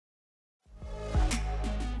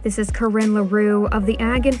This is Corinne LaRue of the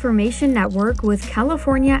Ag Information Network with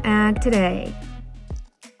California Ag Today.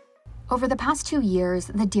 Over the past 2 years,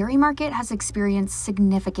 the dairy market has experienced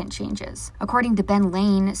significant changes. According to Ben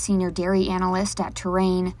Laine, senior dairy analyst at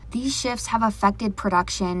Terrain, these shifts have affected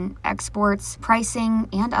production, exports, pricing,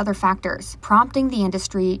 and other factors, prompting the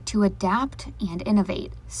industry to adapt and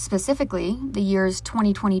innovate. Specifically, the years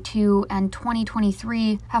 2022 and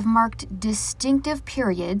 2023 have marked distinctive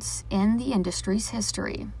periods in the industry's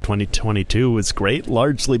history. 2022 was great,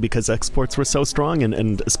 largely because exports were so strong,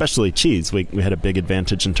 and especially cheese. We had a big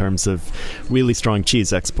advantage in terms of really strong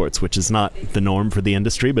cheese exports, which is not the norm for the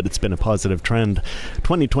industry, but it's been a positive trend.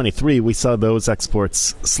 2023, we saw those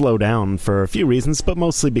exports slow down for a few reasons, but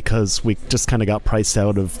mostly because we just kind of got priced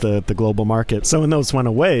out of the global market. So when those went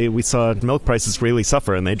away, we saw milk prices really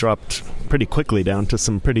suffer, and they dropped pretty quickly down to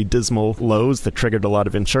some pretty dismal lows that triggered a lot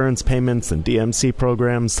of insurance payments and DMC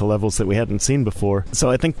programs to levels that we hadn't seen before. So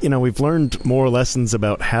I think, we've learned more lessons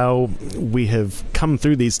about how we have come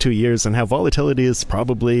through these 2 years and how volatility is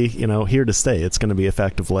probably, here to stay. It's going to be a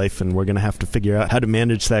fact of life, and we're going to have to figure out how to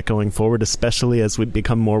manage that going forward, especially as we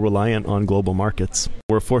become more reliant on global markets.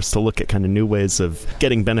 We're forced to look at kind of new ways of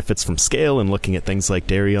getting benefits from scale and looking at things like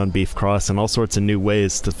dairy on beef cross and all sorts of new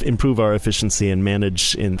ways to improve our efficiency and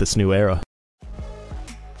manage in this new era.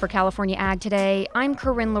 For California Ag Today, I'm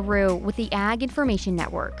Corinne LaRue with the Ag Information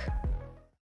Network.